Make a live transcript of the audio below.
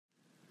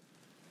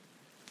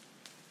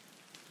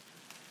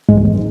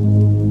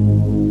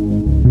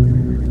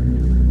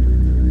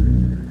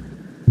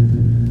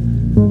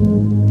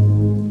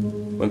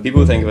When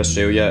people think of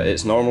Australia,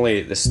 it's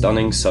normally the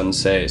stunning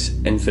sunsets,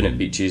 infinite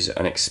beaches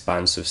and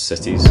expansive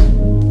cities.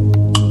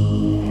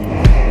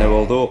 Now,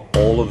 although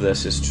all of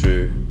this is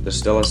true, there's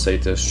still a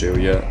side to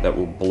Australia that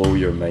will blow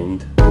your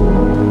mind.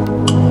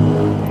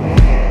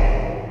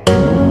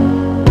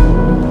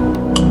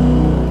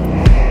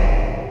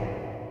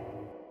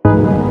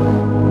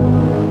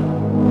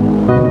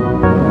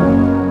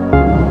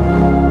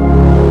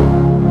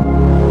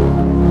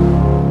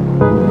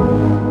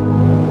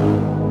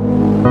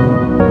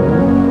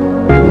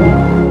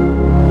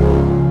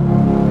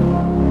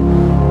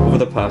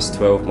 The past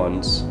 12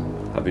 months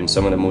have been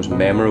some of the most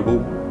memorable,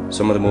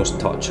 some of the most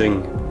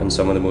touching and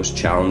some of the most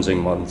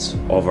challenging months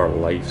of our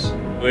lives.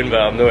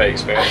 I'm no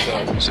expert,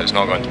 so it's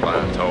not going to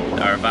plan at all.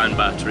 Our van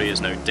battery is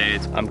now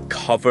dead. I'm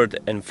covered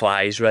in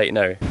flies right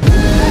now.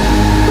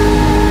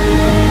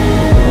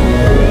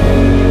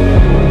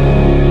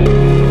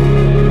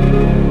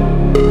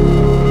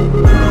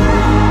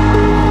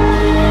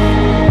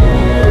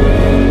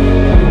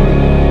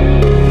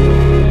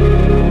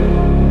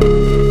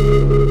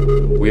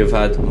 We've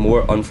had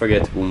more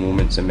unforgettable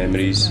moments and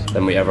memories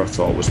than we ever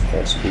thought was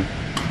possible.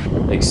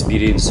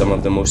 Experienced some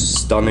of the most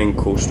stunning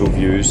coastal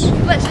views.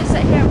 Literally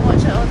sit here and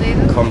watch it all day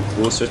though. Come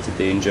closer to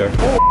danger.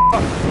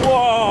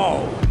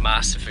 Whoa!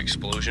 Massive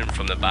explosion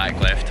from the back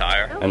left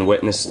tyre. And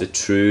witness the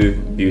true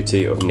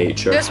beauty of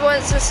nature. Just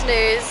wants to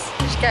snooze.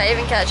 She can't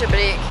even catch a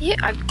break. You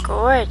are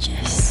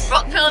gorgeous.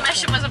 Rockpool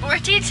mission was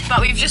aborted,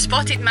 but we've just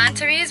spotted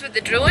manta rays with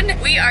the drone.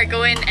 We are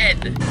going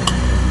in.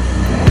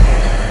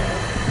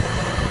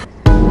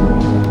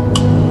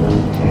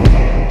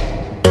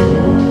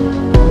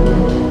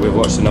 We've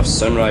watched enough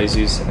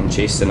sunrises and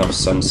chased enough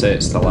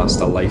sunsets to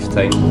last a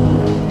lifetime.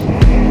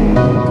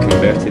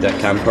 Converted a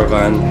camper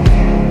van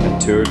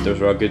and toured the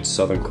rugged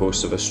southern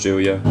coast of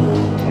Australia.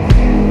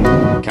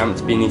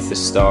 Camped beneath the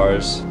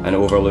stars and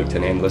overlooked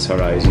an endless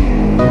horizon.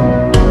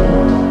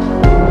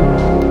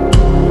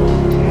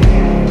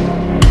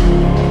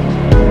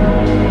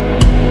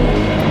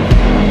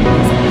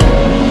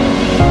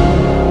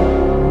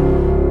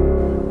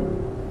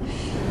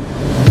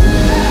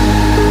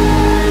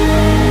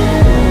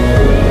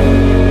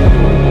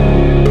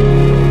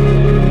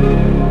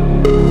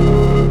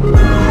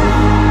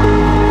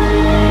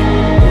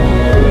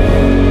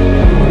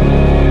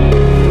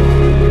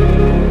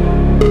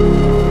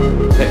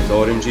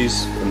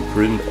 Oranges and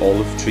pruned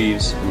olive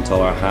trees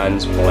until our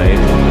hands bled.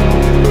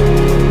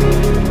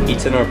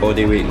 Eaten our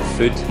body weight in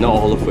food, not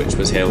all of which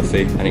was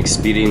healthy, and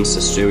experienced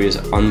Australia's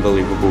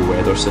unbelievable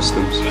weather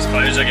systems. Those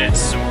clouds are getting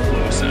so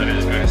close that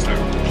it's going to start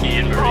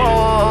peeing me.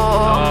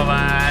 Oh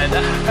man!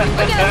 Look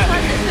at this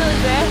one that's fully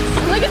dressed.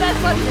 Look at this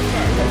one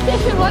that's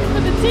taking one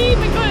for the team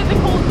and going in the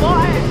cold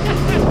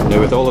water. Now,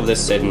 with all of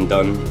this said and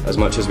done, as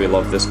much as we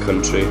love this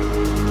country,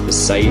 the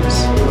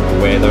sights, the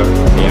weather,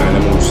 the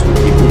animals, the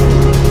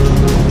people,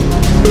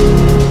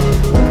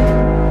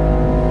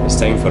 it's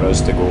time for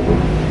us to go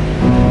home.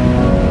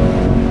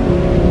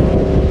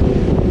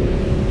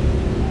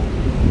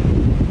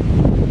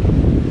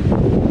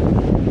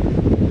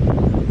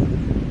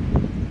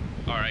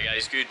 Alright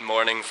guys, good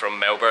morning from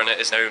Melbourne. It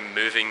is now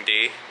moving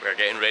day. We're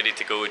getting ready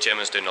to go. Jim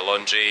is doing the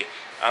laundry.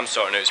 I'm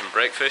sorting out some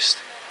breakfast.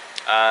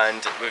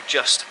 And we've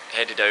just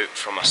headed out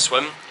from a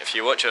swim. If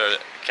you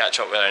catch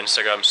up with our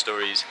Instagram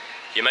stories,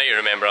 you might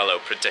remember a little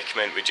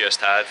predicament we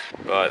just had,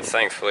 but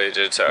thankfully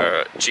due to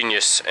our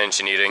genius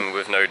engineering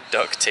we've now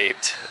duct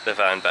taped the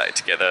van back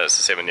together. It's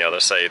the same on the other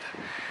side,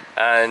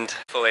 and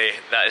hopefully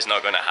that is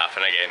not going to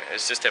happen again.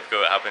 It's just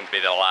typical. It happened to be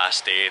the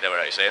last day that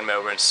we're actually in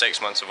Melbourne,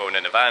 6 months of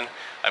owning a van,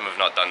 and we've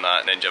not done that,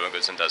 and then Jim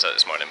goes and does it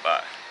this morning,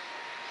 but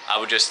I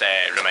will just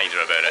remind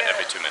her about it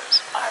every 2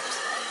 minutes.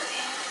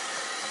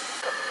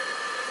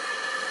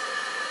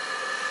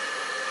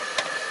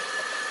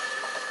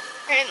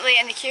 Currently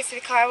in the queue for the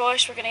car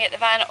wash. We're going to get the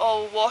van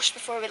all washed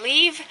before we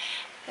leave.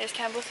 There's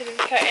Campbell through the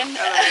curtain.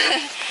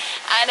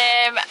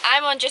 And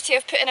I'm on duty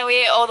of putting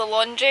away all the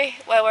laundry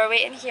while we're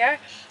waiting here.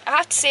 I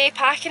have to say,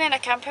 packing in a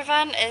camper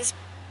van is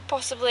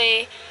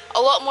possibly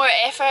a lot more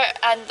effort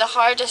and the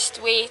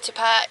hardest way to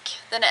pack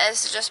than it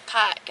is to just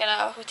pack in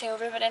a hotel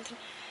room or anything.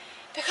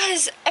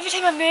 Because every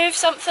time I move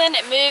something,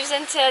 it moves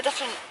into a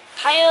different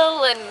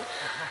pile and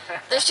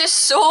there's just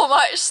so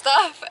much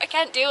stuff. I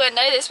can't deal with it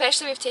now,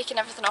 especially we've taken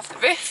everything off the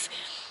roof.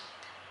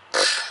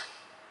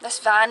 This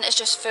van is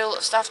just full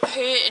of stuff.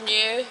 Who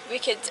knew we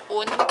could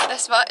own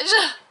this much?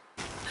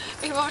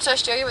 We came over to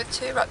Australia with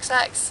 2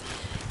 rucksacks.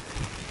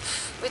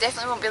 We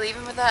definitely won't be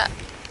leaving with that.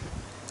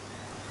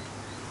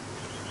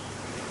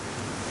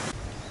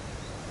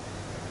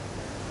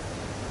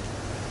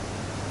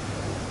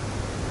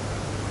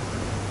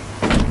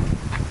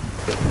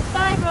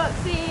 Bye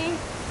Roxy!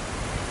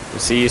 We'll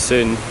see you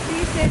soon. See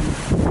you soon.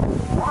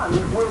 One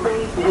will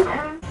be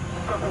returned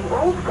from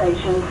all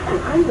stations to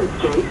Freeman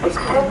Street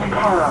except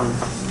Caron.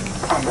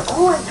 And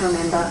always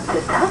remember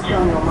to touch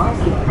on your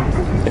marking.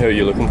 Who are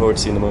you looking forward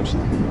to seeing the most?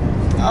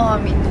 Oh,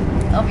 I mean,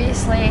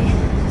 obviously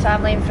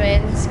family and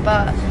friends,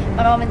 but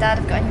my mum and dad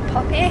have got a new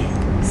puppy,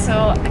 so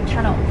I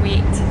cannot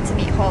wait to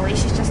meet Holly.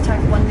 She's just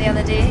turned 1 the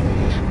other day,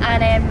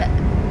 and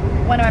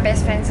one of my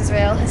best friends as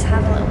well has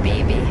had a little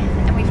baby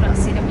and we've not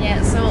seen him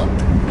yet, so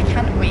I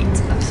can't wait.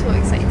 I'm so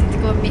excited to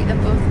go and meet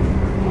them both.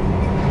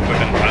 We've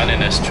been planning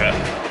this trip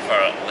for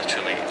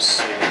literally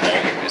so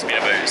long. It's been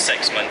about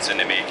 6 months in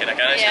the making. I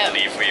can't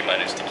actually believe we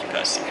managed to keep it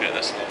a secret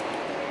this long.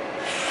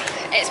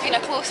 It's been a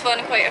close one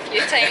quite a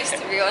few times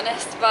to be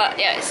honest, but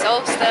yeah, it's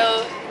all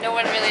still, no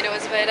one really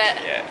knows about it.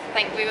 Yeah. I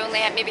think we only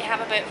maybe have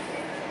about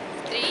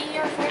 3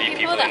 or 4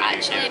 people that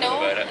actually know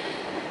about it.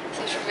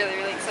 So it's really,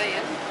 really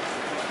exciting.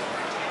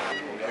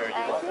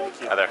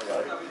 Hi there.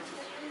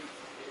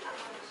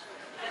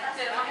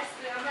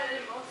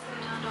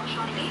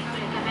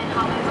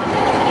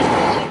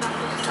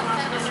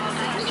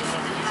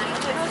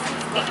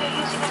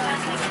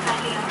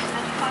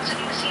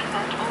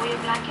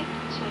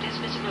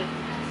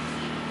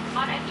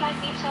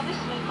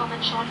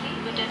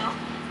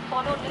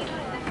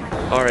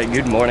 Alright,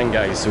 good morning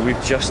guys. So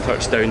we've just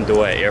touched down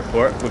Doha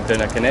Airport. We've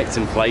done a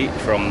connecting flight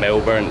from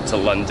Melbourne to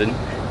London,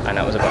 and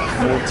that was about a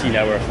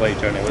 14-hour flight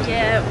journey, wasn't it?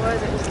 Yeah, it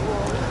was. It was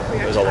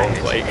long. It was a long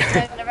flight.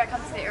 Whenever I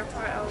come to the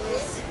airport, I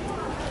always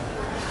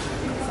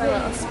for a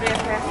little spray of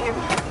perfume.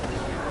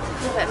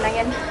 A bit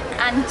minging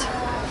and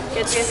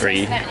good It's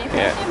free.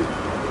 Yeah.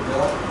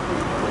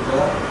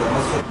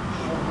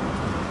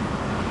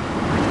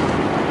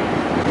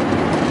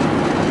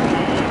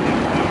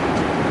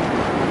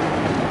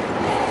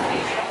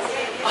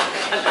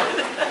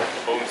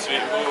 Home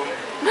sweet home.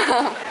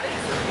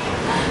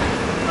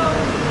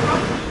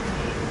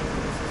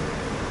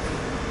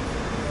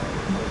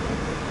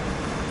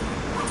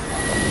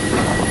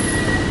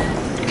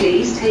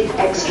 Please take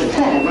extra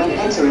fare when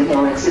entering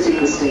or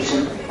exiting the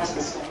station.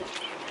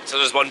 So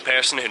there's one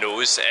person who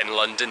knows in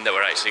London that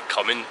we're actually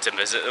coming to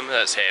visit them.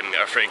 That's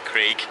our friend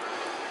Craig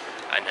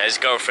and his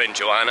girlfriend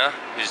Joanna,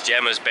 who's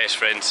Gemma's best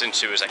friend since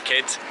she was a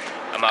kid,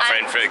 and my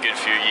friend for a good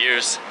few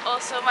years.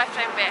 Also my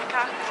friend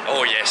Becca.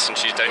 Oh yes, and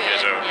she's down here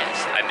as well.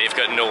 Yes. And they've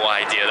got no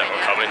idea that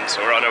we're coming,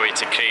 so we're on our way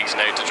to Craig's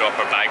now to drop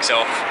our bags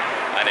off,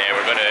 and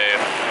we're going to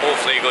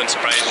hopefully go and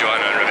surprise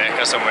Joanna and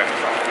Rebecca somewhere.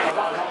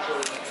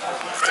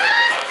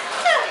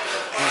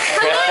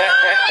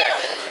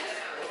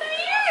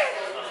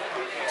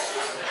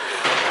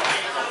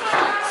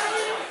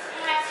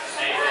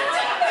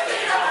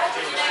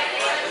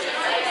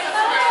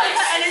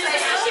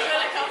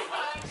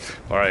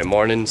 Alright,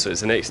 morning, so it's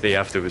the next day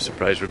after we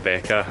surprised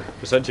Rebecca.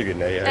 It was such a good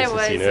night, I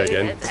was, seen her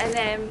again.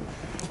 And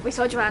we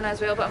saw Joanna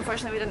as well, but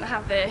unfortunately we didn't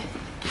have the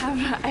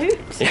camera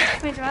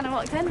out when Joanna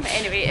walked in. But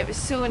anyway, it was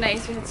so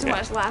nice, we had so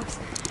much laughs,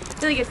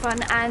 really good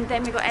fun, and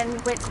then we got in,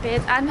 went to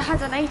bed and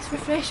had a nice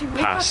refreshing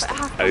wake up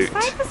at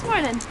 5:30 this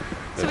morning.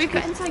 So we've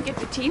got into a good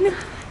routine,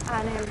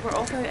 and we're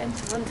off out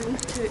into London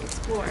to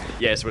explore.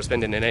 Yes, we're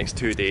spending the next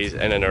 2 days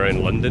in and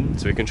around London,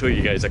 so we can show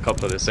you guys a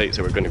couple of the sites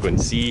that we're going to go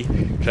and see,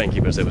 try and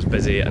keep ourselves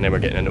busy, and then we're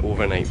getting an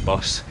overnight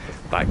bus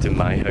back to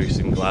my house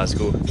in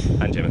Glasgow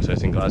and Gemma's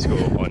house in Glasgow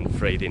on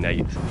Friday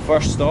night.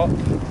 First stop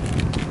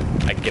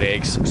at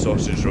Greg's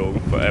Sausage Roll.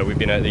 We've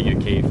been out of the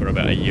UK for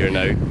about a year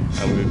now,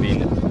 and we've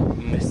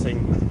been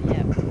missing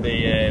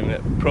the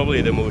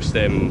probably the most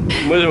one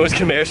of the most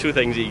commercial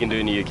things that you can do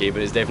in the UK,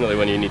 but it's definitely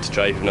one you need to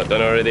try if you've not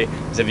done already.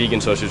 It's a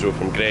vegan sausage roll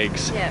from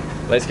Greg's. Yeah.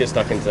 Let's get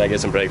stuck into that, get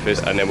some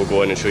breakfast, and then we'll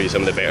go on and show you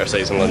some of the better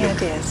sites in London.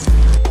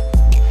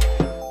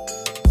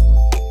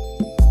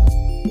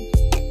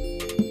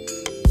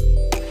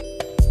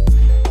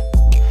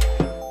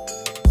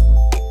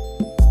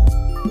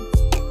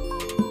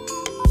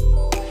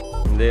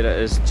 There it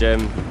is,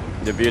 Jim,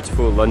 the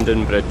beautiful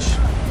London Bridge.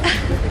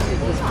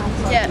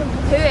 Yeah,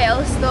 who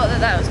else thought that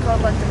that was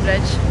called London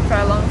Bridge for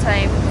a long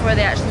time before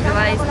they actually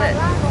realised that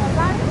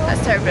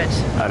that's Tower Bridge?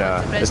 I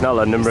know, it's not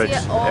London Bridge,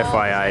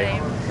 FYI.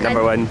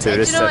 Number one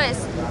tourist. Do you know, it's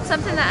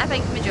something that I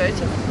think the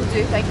majority of people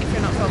do think if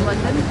you're not from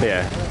London.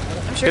 Yeah.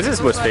 I'm sure Because it's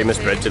the most famous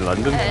bridge in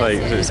London. Like,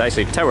 yeah. it's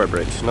actually Tower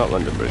Bridge, not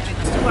London Bridge.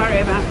 Don't worry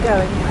about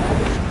going.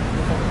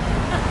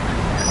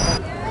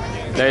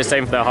 Now it's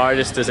time for the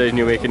hardest decision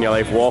you make in your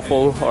life,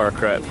 waffle or a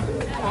crepe?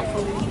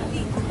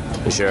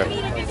 Waffle. You sure?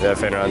 Yeah,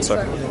 fair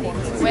answer.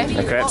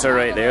 The crepes are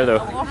right there though.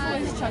 Waffle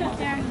is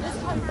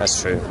chunkier.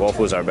 That's true,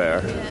 waffles are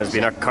better. There's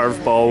been a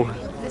curveball,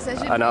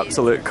 an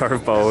absolute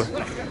curveball.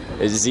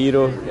 It's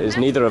zero, it's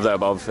neither of the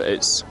above,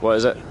 it's, what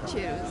is it?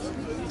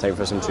 Churros. Time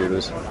for some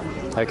churros.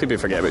 How could we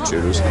forget about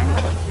churros?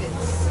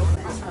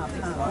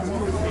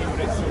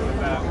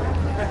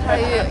 How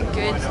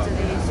good do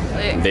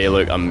these look? They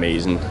look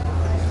amazing.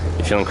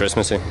 You feeling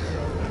Christmassy?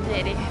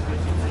 Very.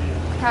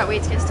 Can't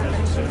wait to get stuck in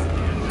these.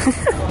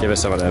 Give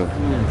us some of them.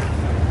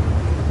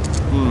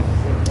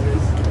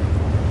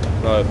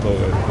 No, it's all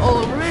good. All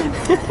over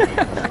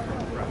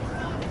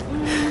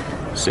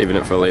it. Saving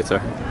it for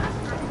later.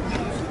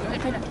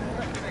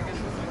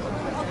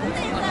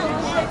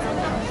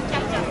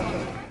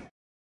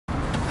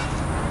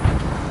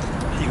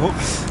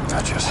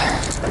 Cheers.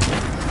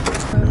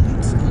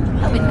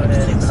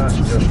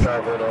 Passengers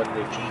travelling on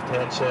the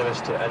G10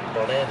 service to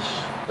Inverness.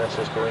 This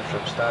is going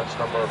from stance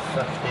number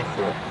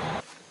 54.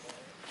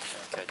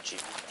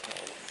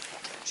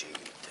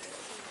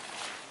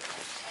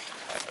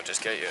 I'll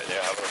just get you out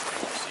there, have a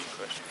seat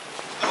question.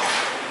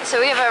 So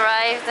we have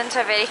arrived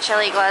into a very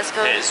chilly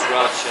Glasgow. It is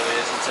rather chilly,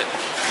 isn't it?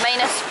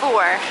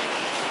 -4.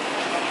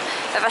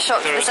 Bit of a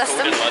shock to the It was cold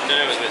system. in London,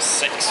 it was about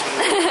 6.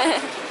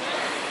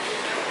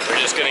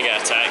 We're just going to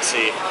get a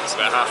taxi. It's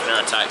about half an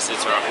hour taxi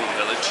to our home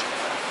village.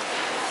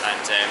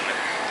 And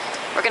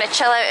we're going to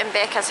chill out in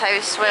Becca's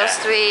house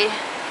whilst we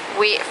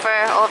wait for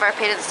all of our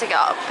parents to get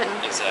up. And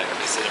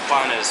exactly. So the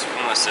plan is,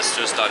 what my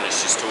sister's done is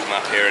she's told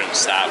my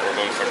parents that we're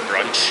going for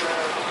brunch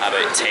at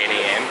about 10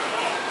 AM.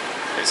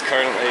 It's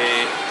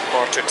currently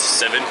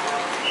 7:45,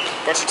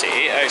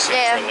 8:45 actually,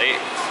 yeah. We're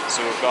late.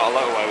 So we've got a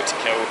little while to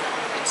kill,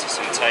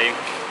 some time,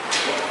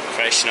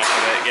 freshen up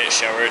a bit, get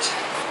showered,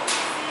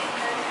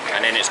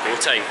 and then it's go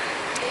time.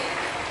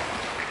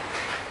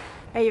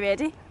 Are you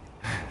ready?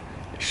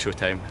 It's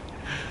showtime.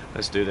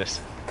 Let's do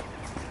this.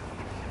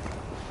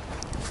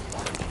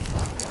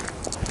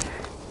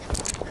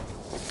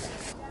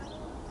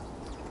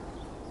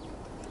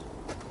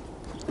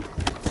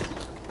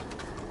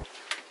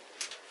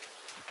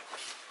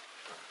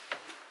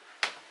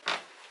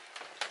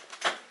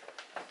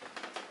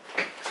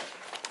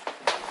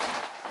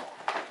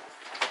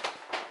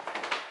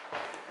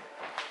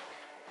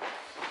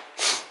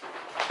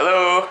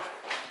 Hello.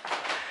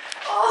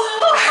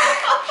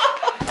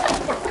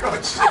 For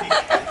God's sake.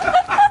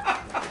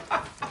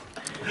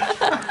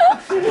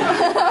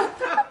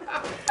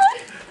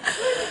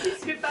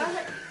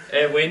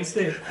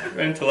 Wednesday,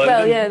 went to London.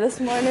 Well, yeah, this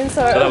morning,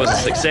 So that was a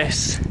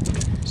success.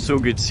 So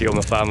good to see all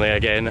my family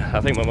again. I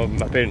think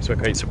my parents were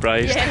quite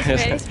surprised. Yeah,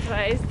 very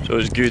surprised. So it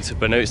was good,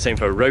 but now it's time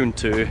for round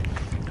 2,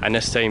 and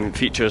this time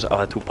features a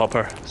little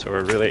pupper. So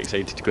we're really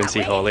excited to go and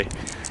see Holly.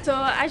 So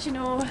as you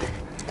know,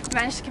 I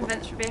managed to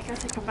convince Rebecca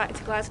to come back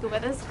to Glasgow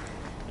with us.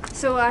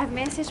 So I have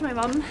messaged my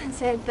mum and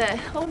said that,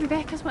 oh,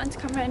 Rebecca's wanting to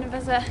come round and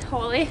visit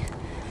Holly.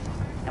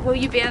 Will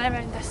you be in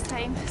around this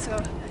time? So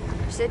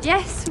she said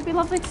yes, it would be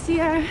lovely to see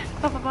her,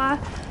 blah blah blah.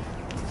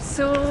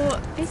 So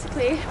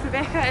basically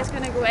Rebecca is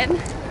going to go in,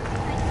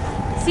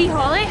 see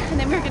Holly, and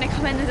then we're going to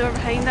come in the door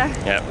behind her.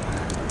 Yep.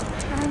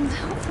 And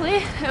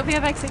hopefully it'll be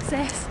a big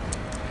success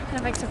and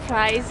a big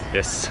surprise.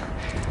 Yes.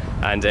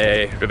 And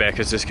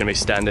Rebecca's just going to be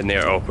standing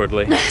there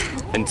awkwardly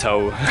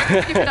until...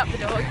 Keeping up the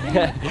dog.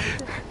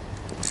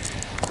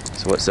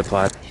 So what's the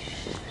plan?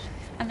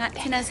 I'm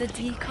acting as a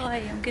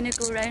decoy. I'm going to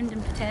go around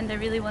and pretend I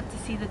really want to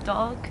see the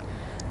dog,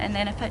 and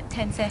then about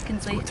 10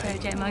 seconds later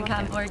Gemma and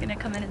Campbell are going to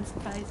come in and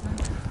surprise me.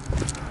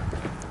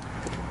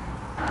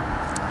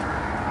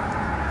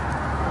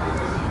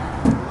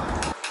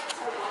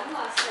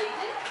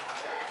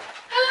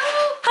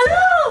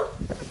 Hello!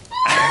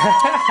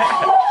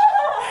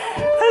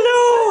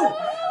 Hello!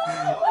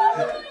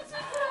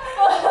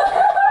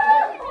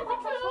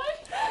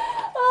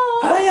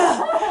 Hiya!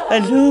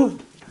 Hello!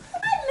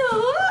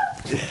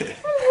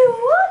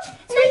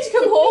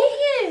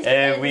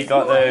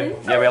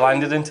 We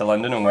landed into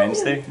London on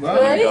Wednesday. We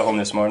got home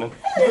this morning.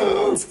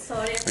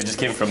 Sorry. We just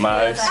came from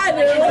my house.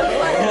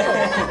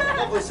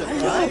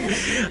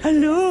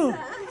 Hello.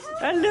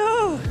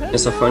 Hello!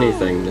 It's a funny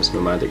thing, this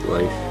nomadic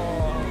life.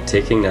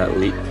 Taking that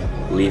leap,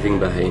 leaving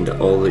behind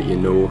all that you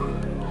know,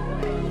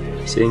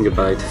 saying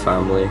goodbye to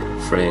family,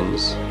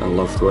 friends, and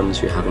loved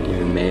ones you haven't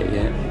even met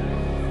yet.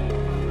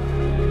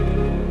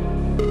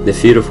 The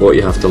fear of what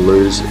you have to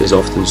lose is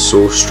often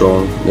so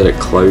strong that it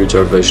clouds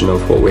our vision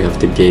of what we have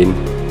to gain.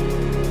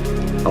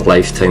 A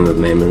lifetime of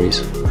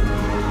memories.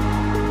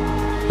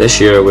 This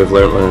year we've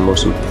learnt one of the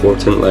most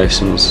important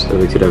lessons that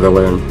we could ever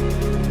learn.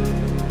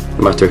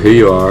 No matter who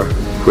you are,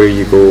 where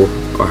you go,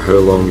 or how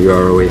long you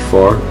are away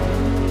for,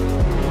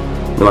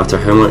 no matter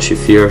how much you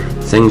fear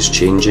things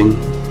changing,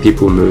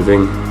 people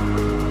moving,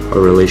 or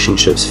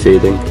relationships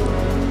fading,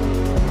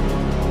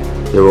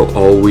 there will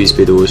always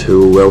be those who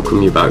will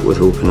welcome you back with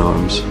open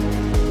arms.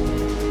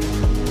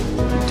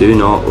 Do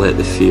not let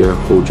the fear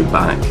hold you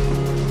back.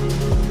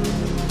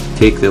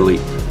 Take the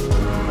leap.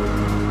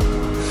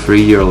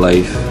 Free your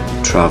life,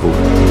 travel.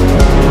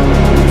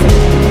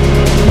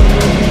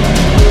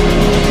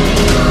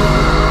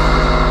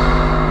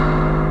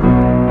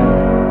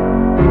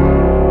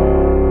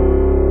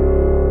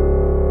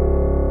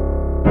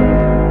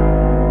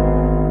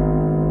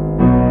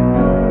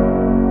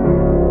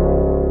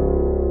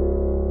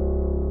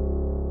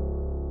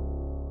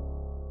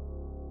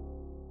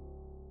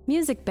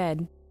 Music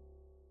bed.